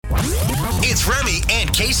It's Remy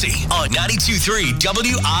and Casey on 92.3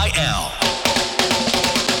 WIL.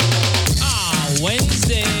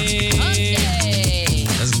 Wednesday.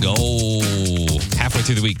 Let's go. Halfway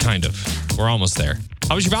through the week, kind of. We're almost there.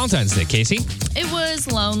 How was your Valentine's Day, Casey? It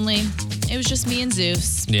was lonely. It was just me and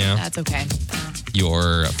Zeus. Yeah. That's okay.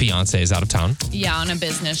 Your fiance is out of town. Yeah, on a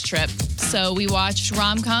business trip. So we watched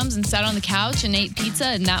rom-coms and sat on the couch and ate pizza,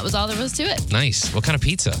 and that was all there was to it. Nice. What kind of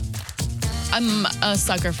pizza? I'm a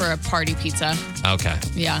sucker for a party pizza. Okay.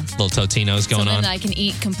 Yeah. Little Totino's going Something on. that I can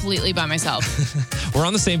eat completely by myself. We're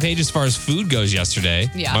on the same page as far as food goes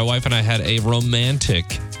yesterday. Yeah. My wife and I had a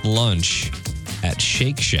romantic lunch at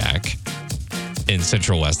Shake Shack in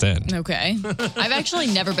Central West End. Okay. I've actually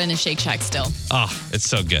never been to Shake Shack still. Oh, it's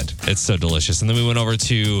so good. It's so delicious. And then we went over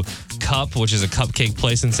to Cup, which is a cupcake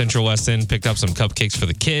place in Central West End, picked up some cupcakes for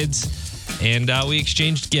the kids, and we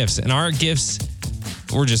exchanged gifts. And our gifts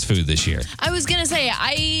were just food this year. I was going to say,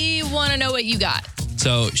 I want to know what you got.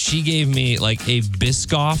 So she gave me like a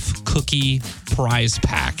Biscoff cookie prize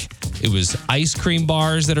pack. It was ice cream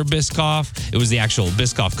bars that are Biscoff. It was the actual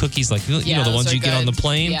Biscoff cookies, like, you know, the ones you get on the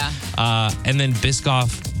plane. Yeah. And then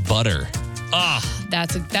Biscoff butter.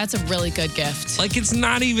 That's a really good gift. Like, it's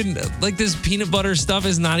not even, like, this peanut butter stuff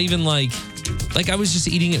is not even like I was just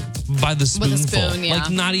eating it by the spoonful. With a spoon, yeah. Like,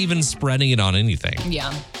 not even spreading it on anything.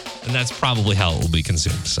 Yeah. And that's probably how it will be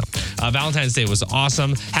consumed. So Valentine's Day was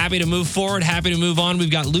awesome. Happy to move forward. Happy to move on.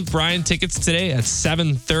 We've got Luke Bryan tickets today at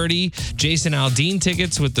 7:30. Jason Aldean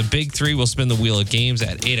tickets with the Big Three. We'll spin the Wheel of Games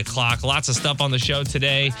at 8 o'clock. Lots of stuff on the show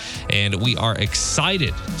today. And we are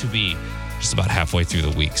excited to be just about halfway through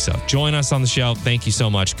the week. So join us on the show. Thank you so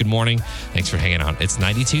much. Good morning. Thanks for hanging out. It's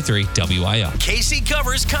 92.3 WIL. Casey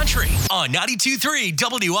covers country on 92.3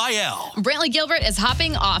 WIL. Brantley Gilbert is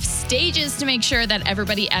hopping off stages to make sure that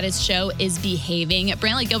everybody at his show is behaving.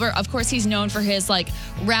 Brantley Gilbert, of course, he's known for his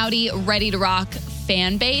rowdy, ready to rock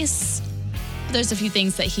fan base. There's a few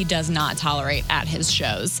things that he does not tolerate at his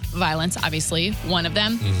shows. Violence, obviously, one of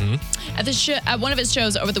them. Mm-hmm. At one of his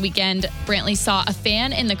shows over the weekend, Brantley saw a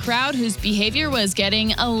fan in the crowd whose behavior was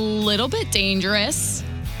getting a little bit dangerous.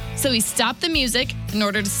 So he stopped the music in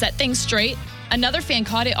order to set things straight. Another fan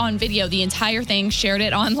caught it on video, the entire thing, shared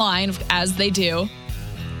it online, as they do.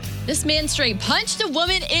 This man straight punched a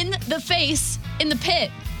woman in the face in the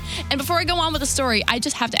pit. And before I go on with the story, I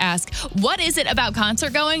just have to ask, what is it about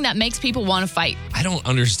concert going that makes people want to fight? I don't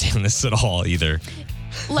understand this at all either.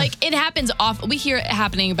 It happens often. We hear it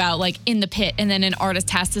happening about in the pit, and then an artist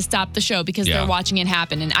has to stop the show because they're watching it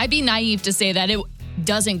happen. And I'd be naive to say that it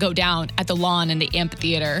doesn't go down at the lawn and the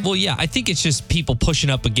amphitheater. Well, yeah, I think it's just people pushing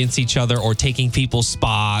up against each other or taking people's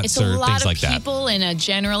spots or things like that. It's a lot of people in a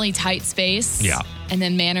generally tight space. Yeah. And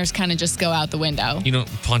then manners kind of just go out the window. You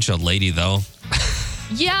don't punch a lady, though.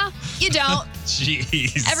 Yeah, you don't.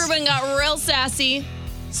 Jeez. Everyone got real sassy.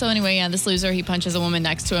 So anyway, this loser, he punches a woman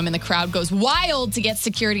next to him and the crowd goes wild to get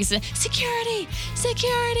security. Security,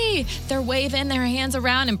 security. They're waving their hands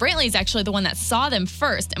around, and Brantley's actually the one that saw them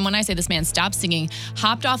first. And when I say this man stopped singing,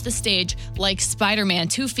 hopped off the stage like Spider-Man,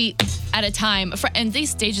 2 feet at a time. And these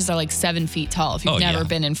stages are 7 feet tall if you've never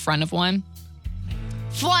been in front of one.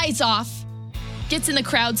 Flies off, gets in the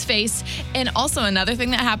crowd's face. And also another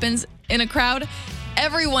thing that happens in a crowd,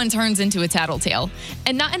 everyone turns into a tattletale.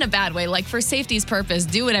 And not in a bad way, for safety's purpose,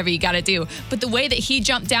 do whatever you gotta do. But the way that he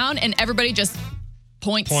jumped down and everybody just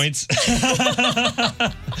points. Who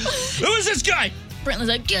is this guy? Brantley's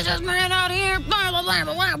like, get this man out of here, blah, blah, blah,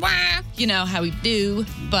 blah, blah. You know how we do,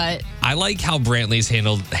 but... I like how Brantley's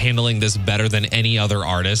handling this better than any other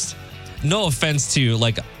artist. No offense to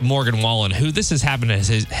Morgan Wallen, who this has happened at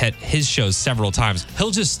his shows several times.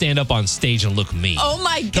 He'll just stand up on stage and look mean. Oh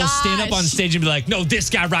my gosh. He'll stand up on stage and be like, no,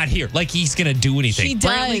 this guy right here. Like he's going to do anything. He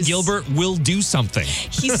does. Brantley Gilbert will do something.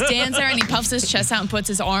 He stands there and he puffs his chest out and puts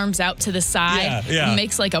his arms out to the side. Yeah. And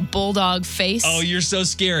makes a bulldog face. Oh, you're so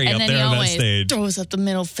scary and up there on that stage. And then he always throws up the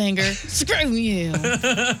middle finger. Screw you.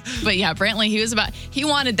 But yeah, Brantley, he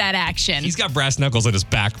wanted that action. He's got brass knuckles in his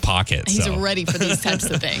back pocket. He's ready for these types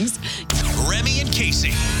of things. Remy and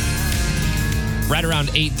Casey. Right around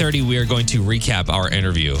 8:30, we are going to recap our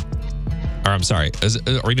interview. Or I'm sorry,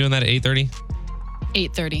 are we doing that at 8:30?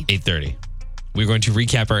 8:30. 8:30. We're going to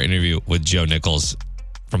recap our interview with Joe Nichols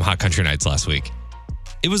from Hot Country Nights last week.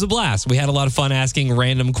 It was a blast. We had a lot of fun asking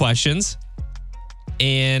random questions.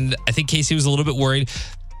 And I think Casey was a little bit worried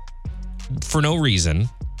for no reason.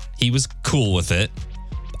 He was cool with it.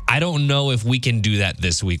 I don't know if we can do that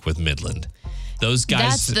this week with Midland. Those guys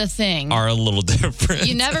That's the thing. are a little different.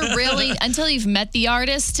 You never really, until you've met the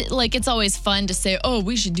artist, like it's always fun to say, oh,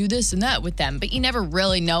 we should do this and that with them, but you never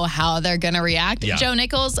really know how they're going to react. Yeah. Joe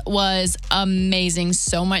Nichols was amazing.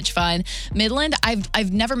 So much fun. Midland,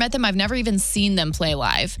 I've never met them. I've never even seen them play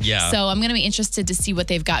live. Yeah. So I'm going to be interested to see what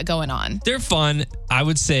they've got going on. They're fun. I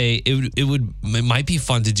would say it might be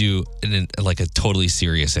fun to do like a totally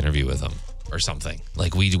serious interview with them or something.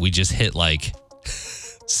 Like we just hit like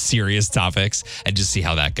serious topics and just see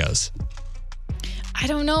how that goes. I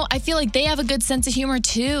don't know. I feel like they have a good sense of humor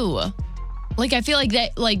too. Like I feel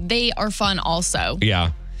like they are fun also.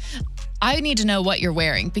 Yeah. I need to know what you're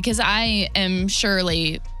wearing because I am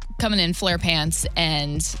surely coming in flare pants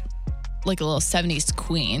and like a little 70s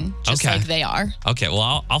queen, just Okay. like they are. Okay.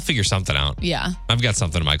 Well, I'll figure something out. Yeah. I've got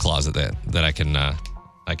something in my closet that I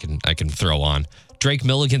can throw on. Drake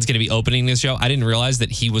Milligan's going to be opening this show. I didn't realize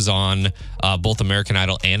that he was on both American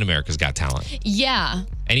Idol and America's Got Talent. Yeah.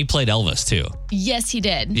 And he played Elvis too. Yes, he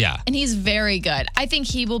did. Yeah. And he's very good. I think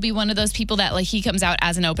he will be one of those people that like he comes out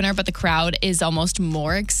as an opener, but the crowd is almost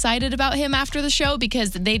more excited about him after the show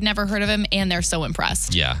because they'd never heard of him and they're so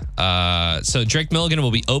impressed. Yeah. So Drake Milligan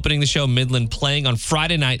will be opening the show. Midland playing on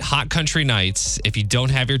Friday night, Hot Country Nights. If you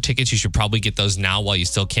don't have your tickets, you should probably get those now while you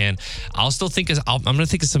still can. I'm going to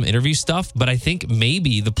think of some interview stuff, but I think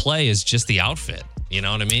maybe the play is just the outfit. You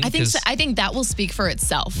know what I mean? I think that will speak for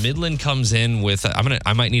itself. Midland comes in with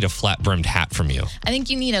I might need a flat brimmed hat from you. I think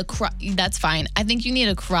you need that's fine. I think you need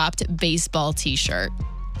a cropped baseball t-shirt.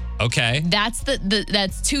 Okay.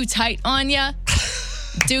 That's too tight on ya.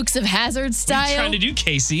 Dukes of Hazzard What are you style. trying to do,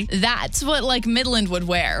 Casey? That's what like Midland would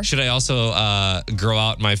wear. Should I also grow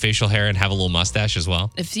out my facial hair and have a little mustache as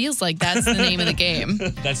well? It feels like that's the name of the game.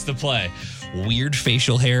 That's the play. Weird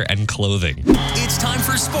facial hair and clothing. It's time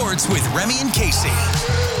for sports with Remy and Casey.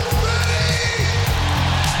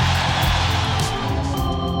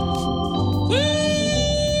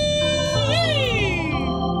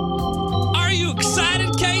 Are you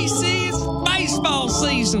excited, Casey? It's baseball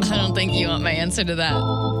season. I don't think you want my answer to that.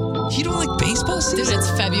 You don't like baseball Dude, season? it's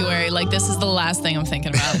February. Like, this is the last thing I'm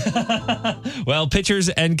thinking about. Well, pitchers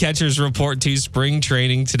and catchers report to spring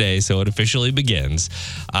training today, so it officially begins.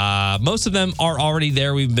 Most of them are already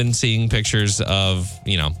there. We've been seeing pictures of,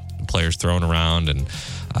 players thrown around and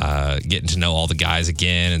getting to know all the guys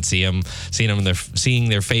again and seeing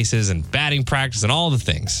their faces and batting practice and all the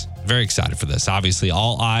things. Very excited for this. Obviously,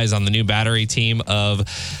 all eyes on the new battery team of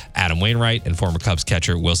Adam Wainwright and former Cubs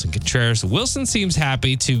catcher Wilson Contreras. Wilson seems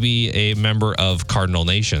happy to be a member of Cardinal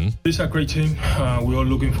Nation. It's a great team. We're all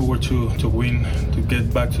looking forward to win, to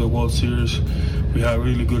get back to the World Series. We have a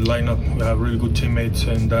really good lineup. We have really good teammates,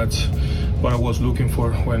 and that's what I was looking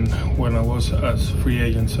for when I was as free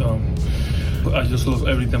agent. I just love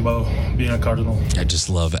everything about being a Cardinal. I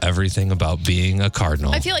just love everything about being a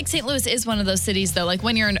Cardinal. I feel like St. Louis is one of those cities, though. Like,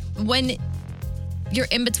 when you're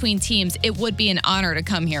in between teams, it would be an honor to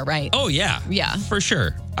come here, right? Oh, yeah. Yeah. For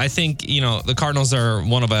sure. I think, the Cardinals are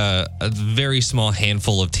one of a very small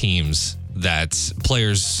handful of teams that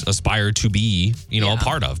players aspire to be, a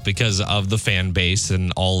part of because of the fan base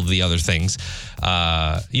and all of the other things.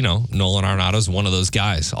 Nolan Arenado's one of those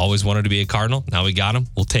guys. Always wanted to be a Cardinal. Now we got him.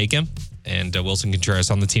 We'll take him. And Wilson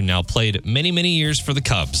Contreras on the team now, played many, many years for the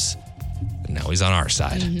Cubs. And now he's on our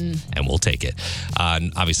side, and we'll take it.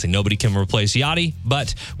 Obviously, nobody can replace Yachty,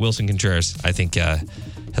 but Wilson Contreras, I think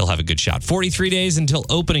he'll have a good shot. 43 days until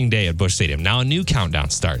opening day at Busch Stadium. Now a new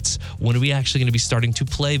countdown starts. When are we actually going to be starting to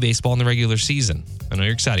play baseball in the regular season? I know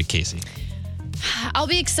you're excited, Casey. I'll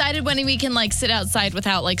be excited when we can, sit outside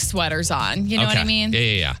without, sweaters on. You know what I mean?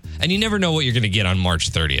 Yeah. And you never know what you're going to get on March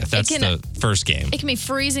 30th. That's the first game. It can be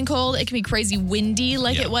freezing cold. It can be crazy windy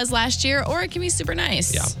it was last year, or it can be super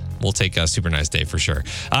nice. Yeah. We'll take a super nice day for sure.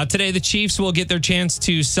 Today, the Chiefs will get their chance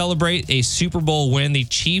to celebrate a Super Bowl win. The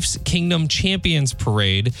Chiefs Kingdom Champions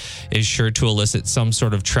Parade is sure to elicit some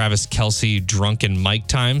sort of Travis Kelce drunken mic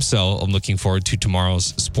time. So I'm looking forward to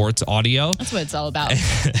tomorrow's sports audio. That's what it's all about.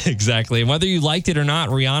 Exactly. And whether you liked it or not,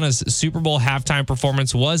 Rihanna's Super Bowl halftime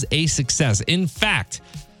performance was a success. In fact,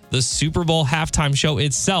 the Super Bowl halftime show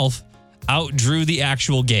itself outdrew the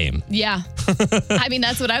actual game. Yeah. I mean,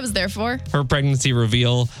 that's what I was there for. Her pregnancy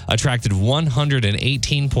reveal attracted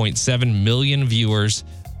 118.7 million viewers,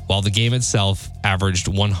 while the game itself averaged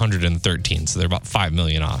 113. So they're about 5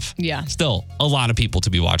 million off. Yeah. Still a lot of people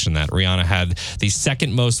to be watching that. Rihanna had the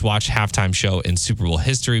second most watched halftime show in Super Bowl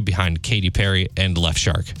history behind Katy Perry and Left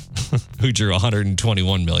Shark, who drew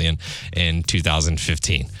 121 million in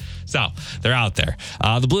 2015. So they're out there.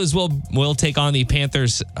 The Blues will take on the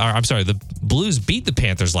Panthers. The Blues beat the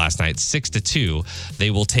Panthers last night 6-2. They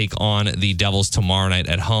will take on the Devils tomorrow night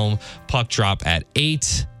at home. Puck drop at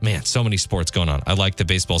 8. Man, so many sports going on. I like the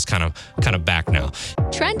baseball's kind of back now.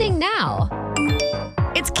 Trending now.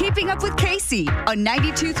 It's Keeping Up with Casey on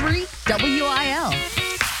 92.3 WIL.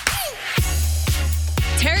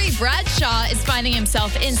 Terry Bradshaw is finding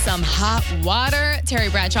himself in some hot water. Terry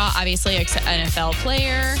Bradshaw, obviously an NFL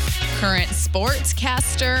player, current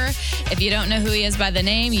sportscaster. If you don't know who he is by the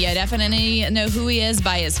name, you definitely know who he is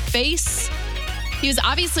by his face. He was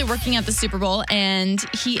obviously working at the Super Bowl, and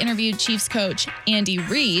he interviewed Chiefs coach Andy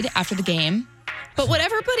Reid after the game. But what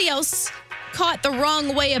everybody else caught the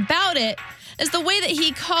wrong way about it is the way that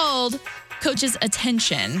he called coach's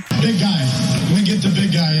attention. Big guy. Let me get the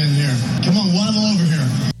big guy in here. Come on, waddle over here.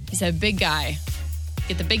 He said, big guy.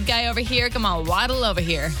 Get the big guy over here. Come on, waddle over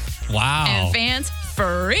here. Wow. And fans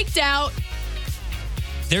freaked out.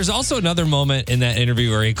 There's also another moment in that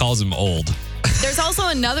interview where he calls him old. There's also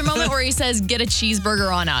another moment where he says, get a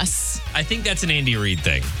cheeseburger on us. I think that's an Andy Reid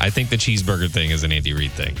thing. I think the cheeseburger thing is an Andy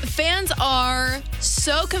Reid thing. Fans are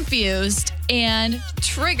so confused and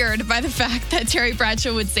triggered by the fact that Terry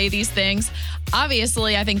Bradshaw would say these things.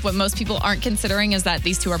 Obviously, I think what most people aren't considering is that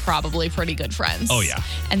these two are probably pretty good friends. Oh, yeah.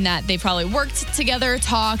 And that they probably worked together,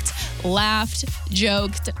 talked, laughed,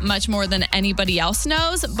 joked much more than anybody else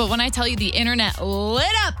knows. But when I tell you the internet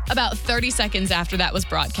lit up about 30 seconds after that was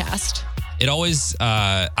broadcast. It always,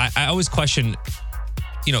 I always question,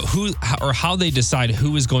 how they decide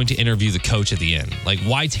who is going to interview the coach at the end. Like,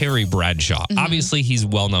 why Terry Bradshaw? Mm-hmm. Obviously, he's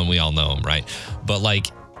well known. We all know him, right? But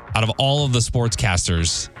out of all of the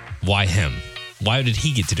sportscasters, why him? Why did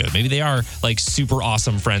he get to do it? Maybe they are super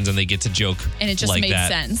awesome friends and they get to joke. And it just made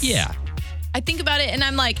sense. Yeah. I think about it and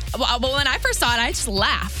I'm like, well, when I first saw it, I just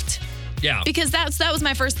laughed. Yeah. Because that was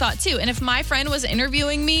my first thought too. And if my friend was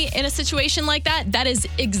interviewing me in a situation like that, that is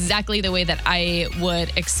exactly the way that I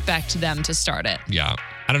would expect them to start it. Yeah.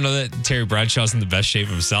 I don't know that Terry Bradshaw's in the best shape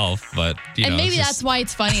himself, but maybe that's why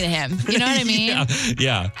it's funny to him. You know what I mean?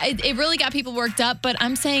 Yeah. It really got people worked up, but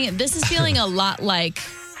I'm saying this is feeling a lot like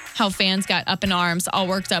how fans got up in arms, all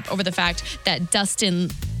worked up over the fact that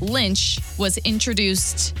Dustin Lynch was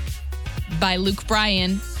introduced by Luke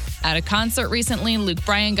Bryan at a concert recently. Luke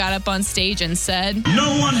Bryan got up on stage and said,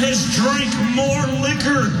 "No one has drank more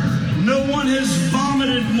liquor. No one has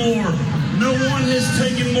vomited more. No one has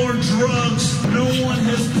taken more drugs. No one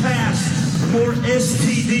has passed more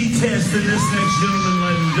STD tests than this next gentleman,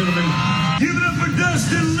 ladies and gentlemen. Give it up for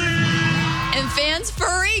Dustin Lynch." And fans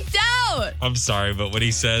freaked out. I'm sorry, but when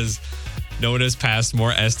he says no one has passed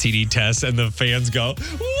more STD tests and the fans go,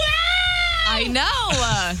 "Wow!" I know.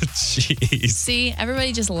 Jeez. See,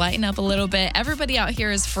 everybody just lighten up a little bit. Everybody out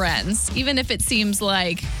here is friends, even if it seems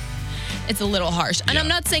like it's a little harsh. And I'm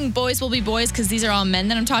not saying boys will be boys because these are all men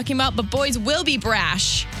that I'm talking about, but boys will be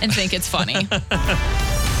brash and think it's funny.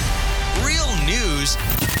 Real news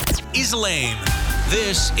is lame.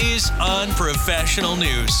 This is Unprofessional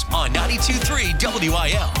News on 92.3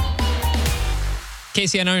 WIL.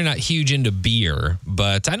 Casey, I know you're not huge into beer,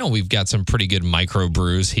 but I know we've got some pretty good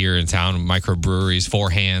microbrews here in town. Microbreweries, Four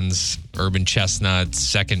Hands, Urban Chestnut,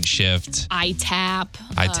 Second Shift. iTap.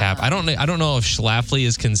 I don't know if Schlafly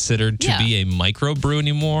is considered to be a microbrew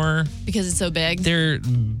anymore. Because it's so big. They're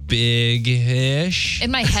big-ish.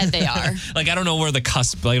 In my head, they are. I don't know where the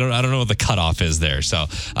cusp, I don't know what the cutoff is there. So,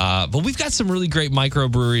 but we've got some really great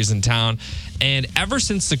microbreweries in town. And ever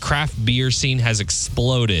since the craft beer scene has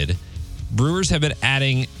exploded, brewers have been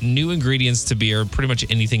adding new ingredients to beer, pretty much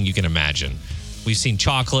anything you can imagine. We've seen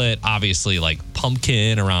chocolate, obviously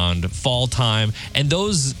pumpkin around fall time. And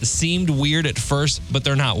those seemed weird at first, but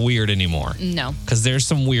they're not weird anymore. No. Because there's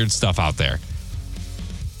some weird stuff out there.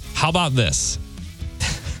 How about this?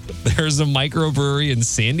 There's a microbrewery in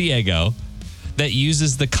San Diego that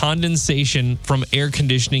uses the condensation from air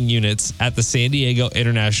conditioning units at the San Diego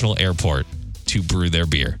International Airport to brew their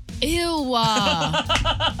beer. Ew.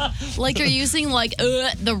 You're using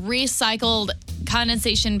the recycled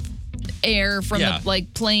condensation air from the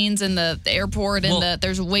planes and the airport and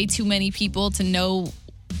there's way too many people to know.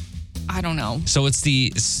 I don't know. So I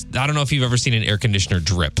don't know if you've ever seen an air conditioner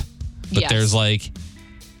drip, but there's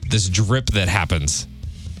this drip that happens.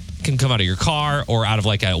 It can come out of your car or out of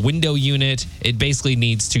a window unit. It basically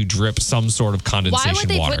needs to drip some sort of condensation water. Why would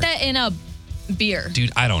they put that in a beer?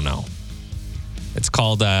 Dude, I don't know. It's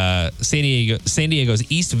called San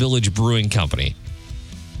Diego's East Village Brewing Company.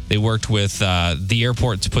 They worked with the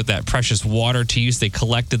airport to put that precious water to use. They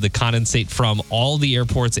collected the condensate from all the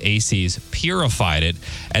airport's ACs, purified it,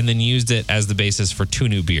 and then used it as the basis for 2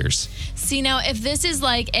 new beers. See, now, if this is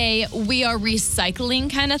like a we are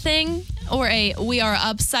recycling kind of thing, or a we are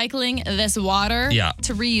upcycling this water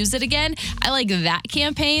to reuse it again, I like that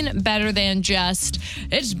campaign better than just,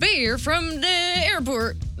 it's beer from the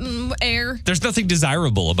airport air. There's nothing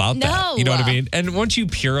desirable about that. No. You know what I mean? And once you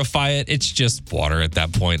purify it, it's just water at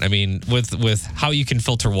that point. I mean, with how you can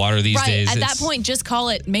filter water these days. At that point, just call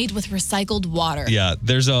it made with recycled water. Yeah,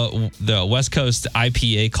 there's the West Coast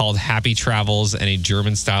IPA called Happy Travels and a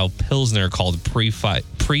German-style Pilsner called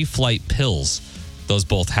Pre-Flight Pills. Those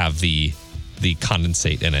both have the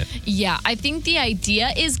condensate in it. Yeah, I think the idea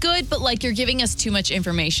is good, but like you're giving us too much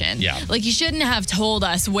information. Yeah. Like you shouldn't have told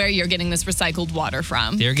us where you're getting this recycled water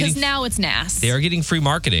from. Because now it's NAS. They are getting free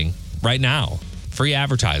marketing right now. Free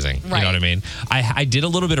advertising. Right. You know what I mean? I did a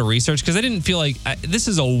little bit of research because I didn't feel like this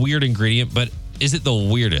is a weird ingredient, but is it the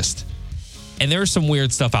weirdest? And there's some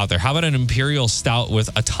weird stuff out there. How about an Imperial Stout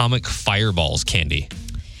with atomic fireballs candy?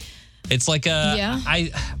 It's like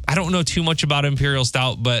I don't know too much about Imperial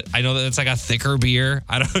Stout, but I know that it's like a thicker beer.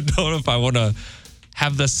 I don't know if I want to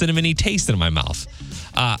have the cinnamony taste in my mouth.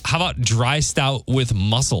 How about dry stout with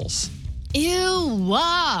mussels? Ew.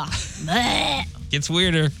 Gets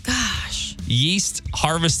weirder. Gosh. Yeast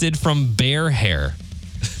harvested from bear hair.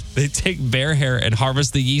 They take bear hair and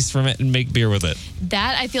harvest the yeast from it and make beer with it.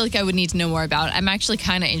 That I feel like I would need to know more about. I'm actually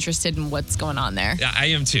kind of interested in what's going on there. Yeah, I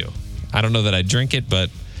am too. I don't know that I drink it, but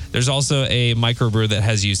there's also a microbrew that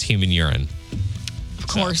has used human urine. Of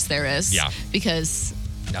course there is. Yeah. Because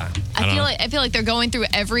I feel like they're going through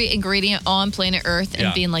every ingredient on planet Earth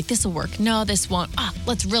and being like, this will work. No, this won't.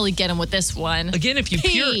 Let's really get them with this one. Again, if you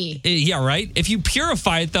if you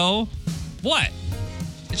purify it though, what?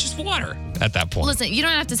 It's just water at that point. Listen, you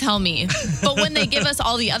don't have to tell me, but when they give us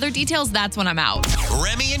all the other details, that's when I'm out.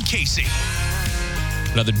 Remy and Casey.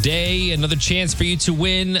 Another day, another chance for you to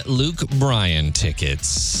win Luke Bryan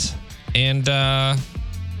tickets. And I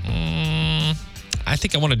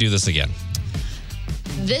think I want to do this again.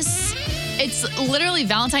 It's literally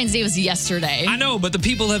Valentine's Day was yesterday. I know, but the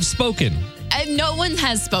people have spoken. And no one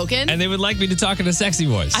has spoken. And they would like me to talk in a sexy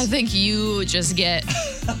voice. I think you just get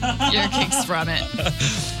your kicks from it.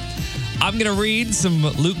 I'm going to read some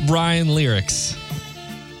Luke Bryan lyrics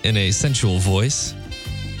in a sensual voice.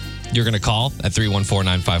 You're going to call at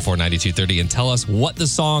 314-954-9230 and tell us what the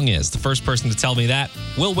song is. The first person to tell me that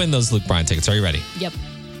will win those Luke Bryan tickets. Are you ready? Yep.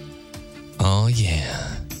 Oh,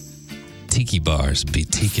 yeah. Tiki bars be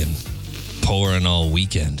teaking, pouring all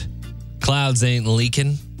weekend. Clouds ain't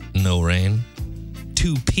leaking, no rain.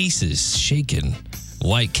 2 pieces shaking,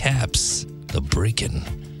 white caps a breaking.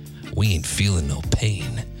 We ain't feeling no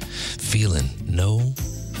pain, feeling no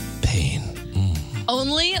pain.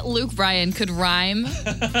 Only Luke Bryan could rhyme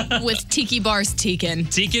with Tiki Bars Teakin'.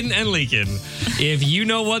 Teakin' and leakin'. If you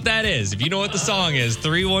know what that is, if you know what the song is,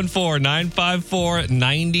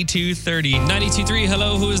 314-954-9230. 92.3,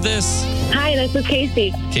 hello, who is this? Hi, this is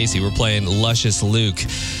Casey. Casey, we're playing Luscious Luke.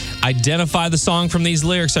 Identify the song from these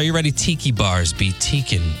lyrics. Are you ready? Tiki bars be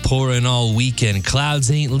teakin', pouring all weekend.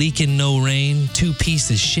 Clouds ain't leaking, no rain. 2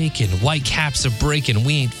 pieces shaking, white caps are breaking.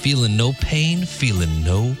 We ain't feeling no pain, feeling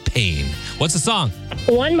no pain. What's the song?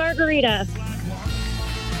 One margarita.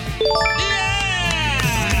 Woo,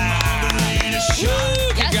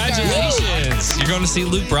 congratulations. You're going to see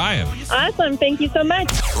Luke Bryan. Awesome. Thank you so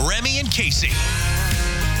much. Remy and Casey.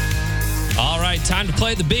 All right, time to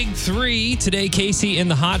play the big 3. Today, Casey in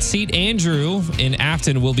the hot seat. Andrew in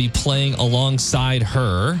Afton will be playing alongside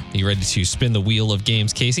her. Are you ready to spin the wheel of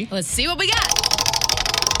games, Casey? Let's see what we got.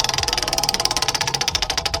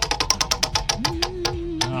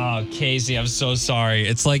 Oh, Casey, I'm so sorry.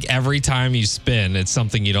 It's like every time you spin, it's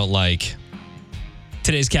something you don't like.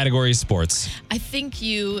 Today's category is sports. I think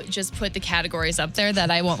you just put the categories up there that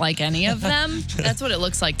I won't like any of them. That's what it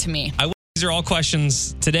looks like to me. These are all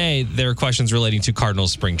questions today. They're questions relating to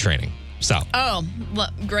Cardinals spring training. So. Oh,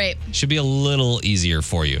 great. Should be a little easier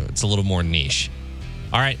for you. It's a little more niche.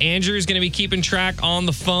 All right, Andrew is going to be keeping track on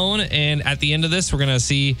the phone. And at the end of this, we're going to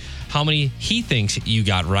see how many he thinks you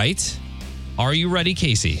got right. Are you ready,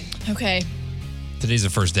 Casey? Okay. Today's the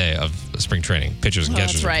first day of spring training. Pitchers and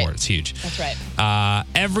catchers report. It's huge. That's right.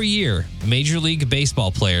 Every year, Major League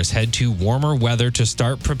Baseball players head to warmer weather to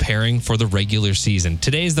start preparing for the regular season.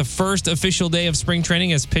 Today is the first official day of spring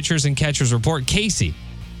training as pitchers and catchers report. Casey,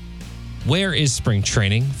 where is spring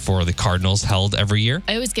training for the Cardinals held every year?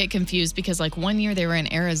 I always get confused because like one year they were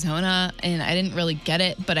in Arizona and I didn't really get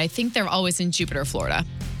it, but I think they're always in Jupiter, Florida.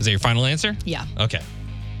 Is that your final answer? Yeah. Okay.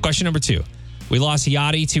 Question number 2. We lost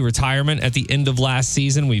Yachty to retirement at the end of last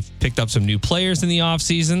season. We've picked up some new players in the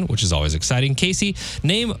offseason, which is always exciting. Casey,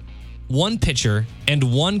 name one pitcher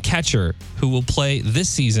and one catcher who will play this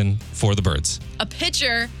season for the Birds. A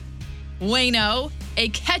pitcher, Waino. A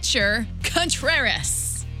catcher,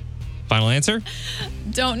 Contreras. Final answer?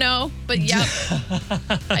 Don't know, but yep.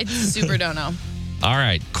 I super don't know. All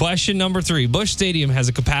right. Question number 3. Busch Stadium has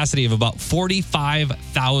a capacity of about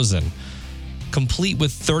 45,000, complete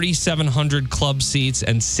with 3,700 club seats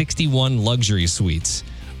and 61 luxury suites.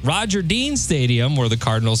 Roger Dean Stadium, where the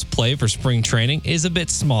Cardinals play for spring training, is a bit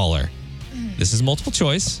smaller. This is multiple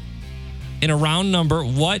choice. In a round number,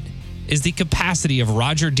 what is the capacity of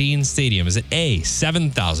Roger Dean Stadium? Is it A,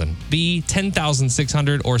 7,000, B,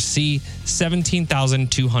 10,600, or C,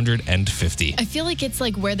 17,250? I feel like it's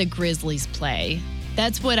like where the Grizzlies play.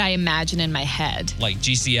 That's what I imagine in my head. Like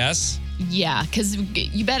GCS? Yeah, because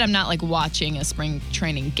you bet I'm not like watching a spring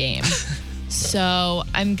training game. So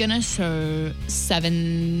I'm going to say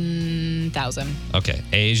 7,000. Okay,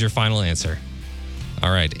 A is your final answer.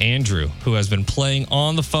 All right, Andrew, who has been playing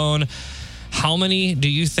on the phone. How many do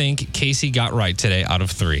you think Casey got right today out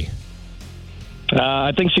of 3?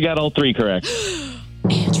 I think she got all 3 correct.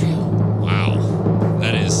 Andrew. Wow.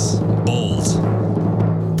 That is bold.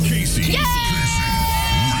 Casey.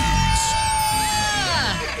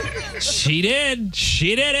 She did.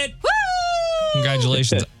 She did it. Woo!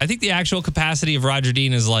 Congratulations. I think the actual capacity of Roger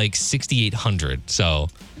Dean is like 6,800. So,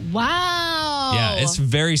 Wow. yeah, it's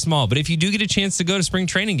very small. But if you do get a chance to go to spring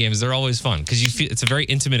training games, they're always fun because you feel it's a very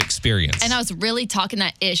intimate experience. And I was really talking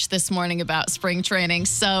that ish this morning about spring training.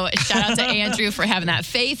 So shout out to Andrew for having that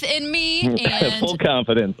faith in me and Full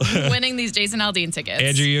confidence. winning these Jason Aldean tickets.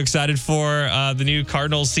 Andrew, you excited for the new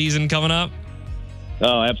Cardinals season coming up?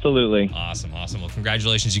 Oh, absolutely. Awesome. Well,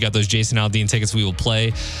 congratulations. You got those Jason Aldean tickets. We will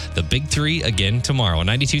play the Big 3 again tomorrow on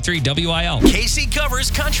 92.3 WIL. Casey covers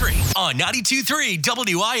country on 92.3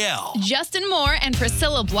 WIL. Justin Moore and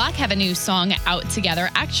Priscilla Block have a new song out together.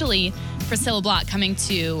 Actually, Priscilla Block coming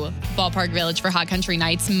to Ballpark Village for Hot Country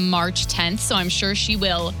Nights March 10th, so I'm sure she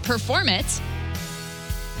will perform it.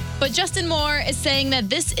 But Justin Moore is saying that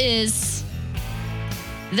this is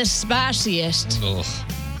the spiciest, Ugh.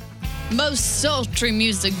 most sultry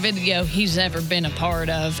music video he's ever been a part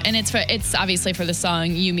of. And it's obviously for the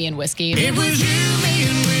song You, Me, and Whiskey. It was you, me,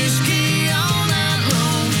 and whiskey all night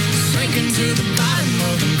long, sinking to the bottom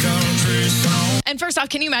of the country song. And first off,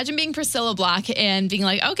 can you imagine being Priscilla Block and being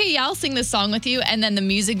like, okay, yeah, I'll sing this song with you. And then the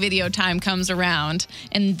music video time comes around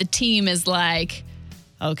and the team is like,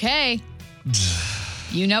 okay,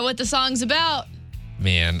 you know what the song's about.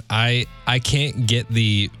 Man, I can't get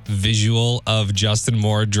the visual of Justin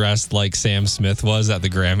Moore dressed like Sam Smith was at the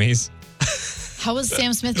Grammys. How was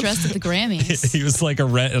Sam Smith dressed at the Grammys? He was like a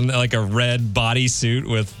red bodysuit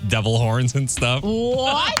with devil horns and stuff.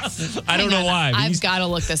 What? I don't know why. I've got to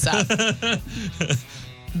look this up.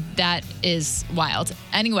 That is wild.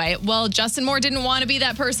 Anyway, well, Justin Moore didn't want to be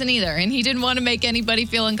that person either. And he didn't want to make anybody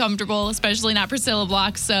feel uncomfortable, especially not Priscilla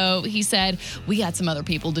Block. So he said, we got some other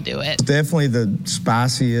people to do it. Definitely the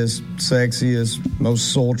spiciest, sexiest,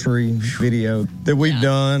 most sultry video that we've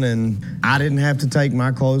done. And I didn't have to take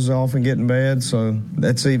my clothes off and get in bed. So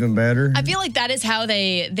that's even better. I feel like that is how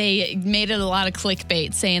they made it a lot of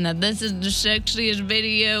clickbait, saying that this is the sexiest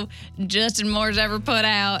video Justin Moore's ever put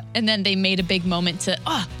out. And then they made a big moment to,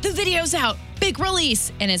 the video's out, big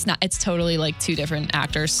release. And it's not, it's totally like two different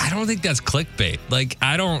actors. I don't think that's clickbait. Like,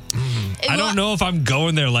 I don't know if I'm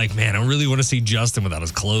going there like, man, I really want to see Justin without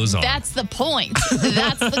his clothes on. That's the point.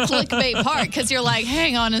 That's the clickbait part, because you're like,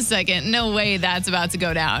 hang on a second. No way that's about to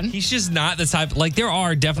go down. He's just not the type. Like, there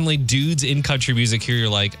are definitely dudes in country music here. You're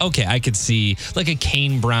like, okay, I could see like a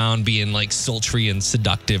Kane Brown being like sultry and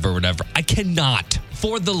seductive or whatever. I cannot,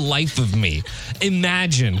 for the life of me,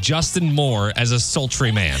 imagine Justin Moore as a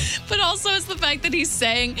sultry man. But also it's the fact that he's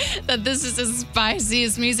saying that this is the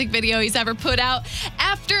spiciest music video he's ever put out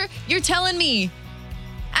after you're telling me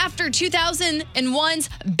after 2001's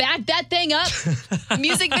Back That Thing Up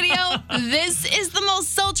music video, this is the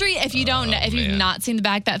most sultry. If you don't, if you've not seen the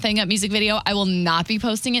Back That Thing Up music video, I will not be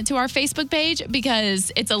posting it to our Facebook page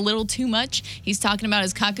because it's a little too much. He's talking about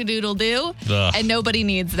his cock-a-doodle-doo, and nobody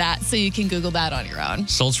needs that. So you can Google that on your own.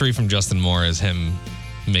 Sultry from Justin Moore is him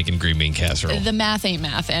making green bean casserole. The math ain't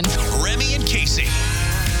mathin'. Remy and Casey.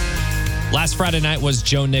 Last Friday night was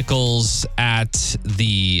Joe Nichols at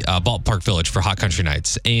the Ballpark Village for Hot Country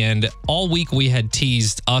Nights. And all week we had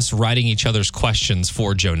teased us writing each other's questions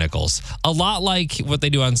for Joe Nichols. A lot like what they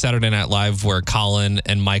do on Saturday Night Live, where Colin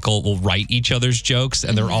and Michael will write each other's jokes,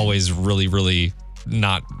 and they're always really, really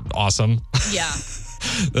not awesome. Yeah.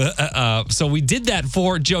 So we did that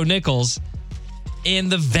for Joe Nichols.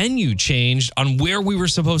 and the venue changed on where we were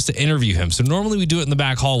supposed to interview him. So normally we do it in the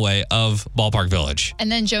back hallway of Ballpark Village.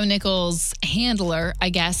 And then Joe Nichols' handler, I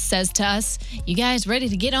guess, says to us, "You guys ready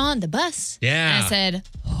to get on the bus?" Yeah. And I said,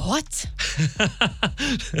 "What?"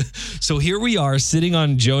 So here we are sitting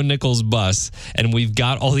on Joe Nichols' bus, and we've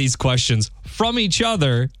got all these questions from each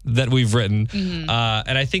other that we've written.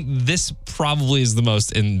 And I think this probably is the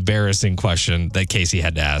most embarrassing question that Casey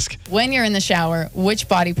had to ask. When you're in the shower, which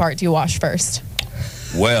body part do you wash first?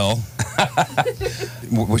 Well,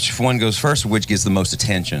 which one goes first, which gets the most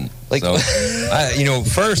attention? Like, so,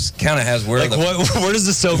 first kind of has where where does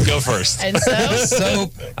the soap go first? And so?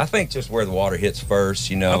 Soap, I think just where the water hits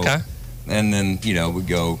first, Okay. And then, we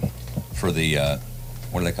go for the,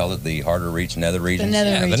 what do they call it? The harder reach nether regions? The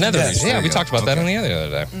nether regions. The nether regions. Yeah, we talked about that on the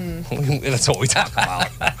other day. That's what we talked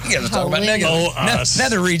about. You guys talk about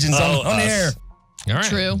nether regions on the air. All right.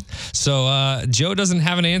 True. So Joe doesn't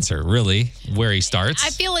have an answer, really, where he starts.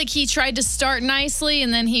 I feel like he tried to start nicely,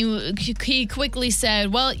 and then he quickly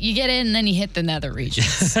said, "Well, you get in, and then you hit the nether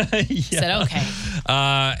regions." Said, "Okay."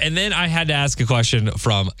 And then I had to ask a question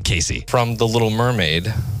from Casey. From The Little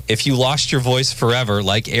Mermaid. If you lost your voice forever,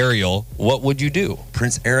 like Ariel, what would you do?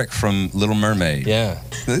 Prince Eric from Little Mermaid. Yeah.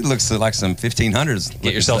 It looks like some 1500s.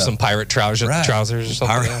 Get yourself some pirate trousers or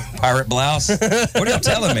something. Pirate blouse. What are y'all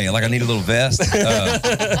telling me? Like I need a little vest?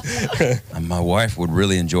 My wife would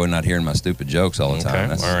really enjoy not hearing my stupid jokes all the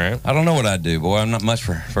time. All right. I don't know what I'd do, boy. I'm not much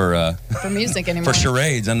for music anymore. For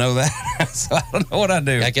charades, I know that. So I don't know what I'd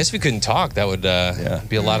do. I guess if you couldn't talk, that would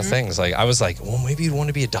be a lot of things. Like I was like, well, maybe you'd want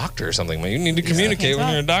to be a doctor or something. You need to communicate when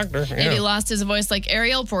you're a doctor. If he lost his voice like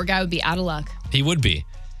Ariel, poor guy would be out of luck. He would be.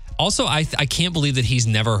 Also, I can't believe that he's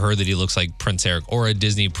never heard that he looks like Prince Eric or a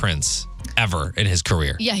Disney prince ever in his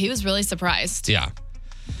career. Yeah, he was really surprised. Yeah.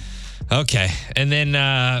 Okay. And then,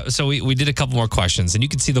 so we did a couple more questions, and you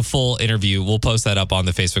can see the full interview. We'll post that up on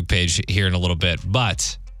the Facebook page here in a little bit.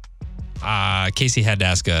 But Casey had to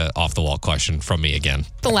ask a off-the-wall question from me again.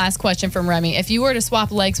 The last question from Remy. If you were to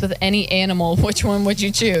swap legs with any animal, which one would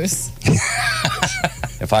you choose?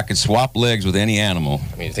 If I could swap legs with any animal.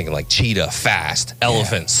 I mean, you're thinking like cheetah, fast,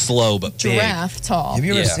 elephant, slow, but big. Giraffe, tall. Have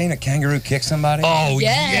you ever seen a kangaroo kick somebody? Oh,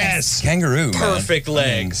 yes. Kangaroo, Perfect man.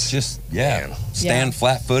 legs. Just, stand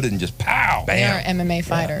flat-footed and just pow. They are MMA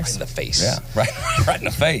fighters. Right in the face. Yeah, right in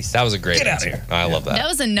the face. That was a great Get answer. out of here. I love that. That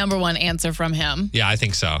was a number one answer from him. Yeah, I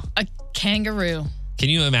think so. A kangaroo. Can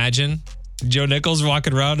you imagine Joe Nichols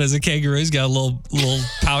walking around as a kangaroo? He's got a little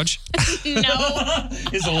pouch. No.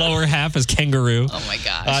 His lower half is kangaroo. Oh my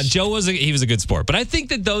gosh. Joe was a good sport, but I think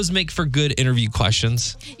that those make for good interview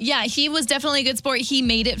questions. Yeah, he was definitely a good sport. He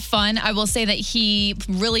made it fun. I will say that he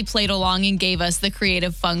really played along and gave us the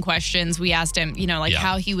creative, fun questions. We asked him,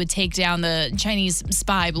 how he would take down the Chinese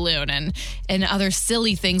spy balloon and other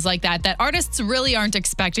silly things like that artists really aren't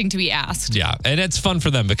expecting to be asked. Yeah, and it's fun for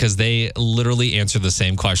them because they literally answer the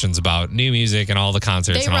same questions about new music and all the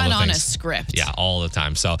concerts They and all run the on things. a script. Yeah, all the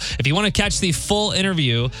time. So if you want to catch the full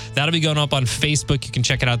interview, that'll be going up on Facebook. You can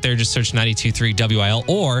check it out there. Just search 92.3 WIL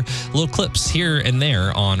or little clips here and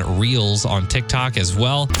there on Reels on TikTok as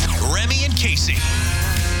well. Remy and Casey.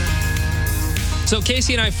 So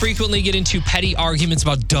Casey and I frequently get into petty arguments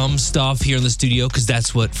about dumb stuff here in the studio because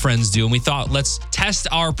that's what friends do. And we thought, let's test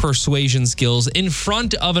our persuasion skills in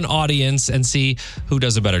front of an audience and see who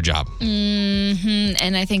does a better job.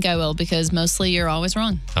 And I think I will because mostly you're always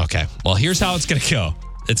wrong. Okay. Well, here's how it's going to go.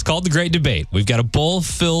 It's called The Great Debate. We've got a bowl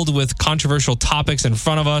filled with controversial topics in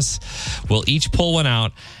front of us. We'll each pull one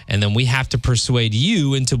out, and then we have to persuade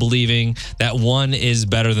you into believing that one is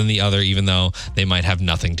better than the other, even though they might have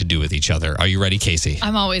nothing to do with each other. Are you ready, Casey?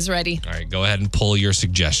 I'm always ready. All right, go ahead and pull your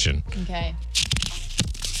suggestion. Okay.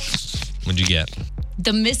 What'd you get?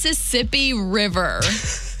 The Mississippi River.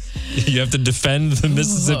 You have to defend the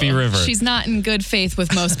Mississippi River. She's not in good faith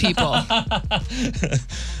with most people. All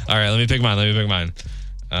right, let me pick mine.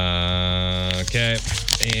 Okay.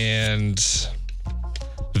 And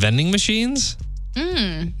vending machines?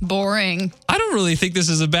 Boring. I don't really think this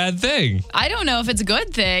is a bad thing. I don't know if it's a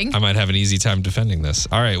good thing. I might have an easy time defending this.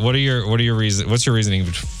 All right, what's your reasoning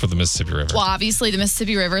for the Mississippi River? Well, obviously the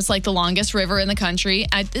Mississippi River is like the longest river in the country.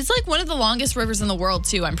 It's like one of the longest rivers in the world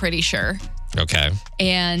too, I'm pretty sure. Okay.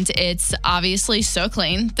 And it's obviously so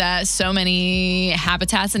clean that so many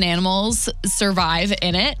habitats and animals survive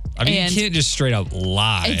in it. I mean, and you can't just straight up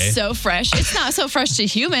lie. It's so fresh. It's not so fresh to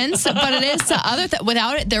humans, but it is to other.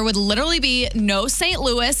 Without it, there would literally be no St.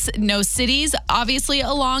 Louis, no cities, obviously,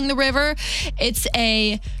 along the river. It's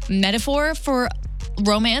a metaphor for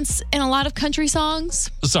romance in a lot of country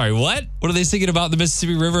songs. Sorry, what? What are they singing about the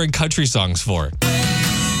Mississippi River in country songs for?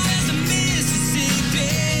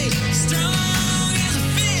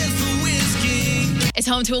 It's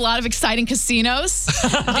home to a lot of exciting casinos.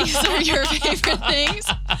 These are your favorite things.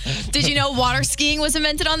 Did you know water skiing was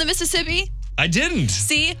invented on the Mississippi? I didn't.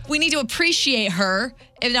 See, we need to appreciate her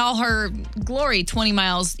in all her glory 20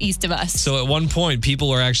 miles east of us. So at one point,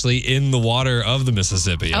 people are actually in the water of the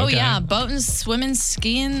Mississippi. Oh, okay. yeah. Boating, swimming,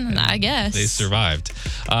 skiing, I guess. They survived.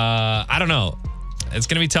 I don't know. It's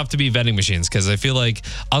going to be tough to beat vending machines because I feel like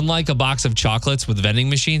unlike a box of chocolates with vending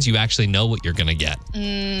machines, you actually know what you're going to get,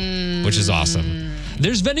 which is awesome.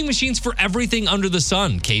 There's vending machines for everything under the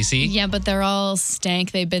sun, Casey. Yeah, but they're all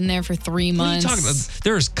stank. They've been there for 3 months. What are you talking about?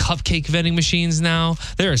 There's cupcake vending machines now.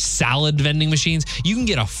 There are salad vending machines. You can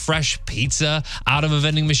get a fresh pizza out of a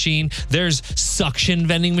vending machine. There's suction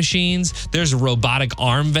vending machines. There's a robotic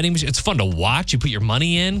arm vending machine. It's fun to watch. You put your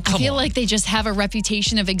money in. I feel like they just have a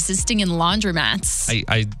reputation of existing in laundromats.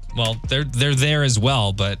 Well, they're there as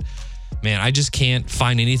well, but man, I just can't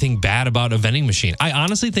find anything bad about a vending machine. I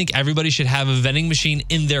honestly think everybody should have a vending machine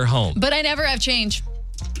in their home. But I never have change.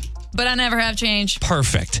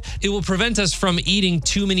 Perfect. It will prevent us from eating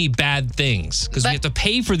too many bad things because we have to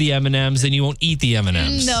pay for the M&Ms, then you won't eat the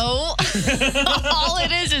M&Ms. No. All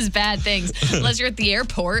it is bad things. Unless you're at the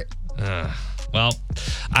airport. Well,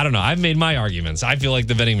 I don't know. I've made my arguments. I feel like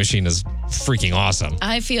the vending machine is freaking awesome.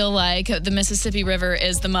 I feel like the Mississippi River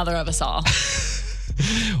is the mother of us all.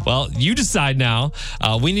 Well, you decide now.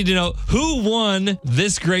 We need to know who won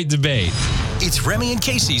this great debate. It's Remy and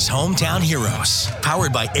Casey's Hometown Heroes,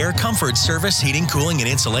 powered by Air Comfort Service Heating, Cooling, and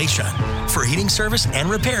Insulation. For heating service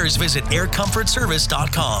and repairs, visit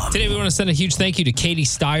aircomfortservice.com. Today, we want to send a huge thank you to Katie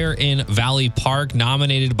Steyer in Valley Park,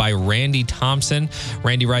 nominated by Randy Thompson.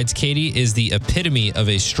 Randy writes, Katie is the epitome of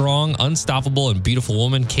a strong, unstoppable, and beautiful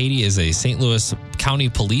woman. Katie is a St. Louis County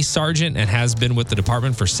Police Sergeant and has been with the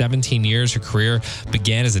department for 17 years. Her career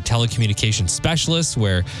began as a telecommunications specialist,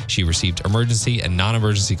 where she received emergency and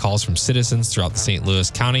non-emergency calls from citizens throughout the St.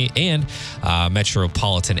 Louis County and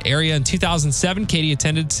metropolitan area. In 2007, Katie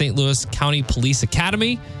attended St. Louis County Police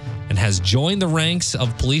Academy and has joined the ranks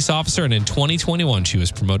of police officer. And in 2021, she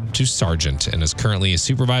was promoted to sergeant and is currently a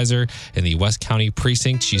supervisor in the West County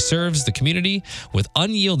precinct. She serves the community with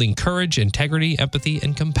unyielding courage, integrity, empathy,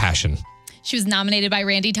 and compassion. She was nominated by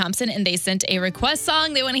Randy Thompson, and they sent a request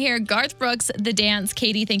song. They want to hear Garth Brooks, The Dance.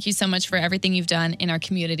 Katie, thank you so much for everything you've done in our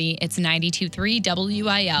community. It's 92.3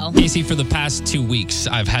 WIL. Casey, for the past 2 weeks,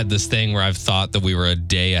 I've had this thing where I've thought that we were a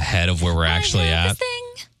day ahead of where we're actually at.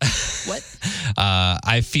 What?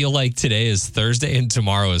 I feel like today is Thursday and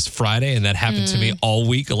tomorrow is Friday, and that happened to me all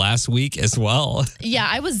week last week as well. Yeah,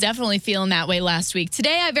 I was definitely feeling that way last week.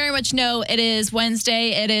 Today, I very much know it is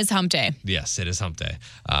Wednesday. It is hump day. Yes, it is hump day.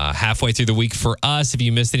 Halfway through the week for us. If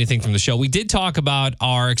you missed anything from the show, we did talk about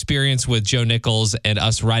our experience with Joe Nichols and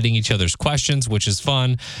us writing each other's questions, which is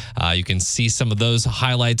fun. You can see some of those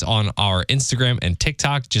highlights on our Instagram and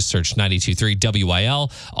TikTok. Just search 92.3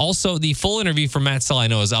 WIL. Also, the full interview from Matt Stell, I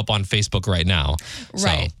know, is up on Facebook right now.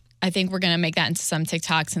 Right. So. I think we're going to make that into some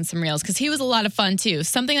TikToks and some Reels because he was a lot of fun too.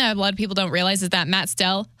 Something that a lot of people don't realize is that Matt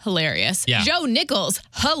Stell, hilarious. Yeah. Joe Nichols,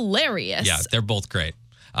 hilarious. Yeah, they're both great.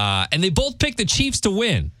 And they both picked the Chiefs to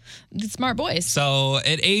win. Smart boys. So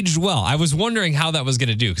it aged well. I was wondering how that was going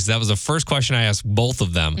to do because that was the first question I asked both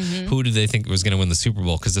of them. Who did they think was going to win the Super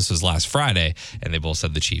Bowl? Because this was last Friday, and they both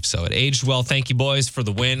said the Chiefs. So it aged well. Thank you, boys, for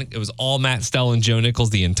the win. It was all Matt Stell and Joe Nichols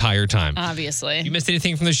the entire time. Obviously. If you missed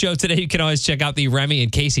anything from the show today, you can always check out the Remy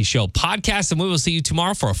and Casey Show podcast, and we will see you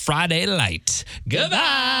tomorrow for a Friday Light.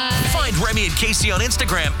 Goodbye. Find Remy and Casey on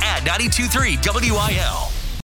Instagram at 92.3 WIL.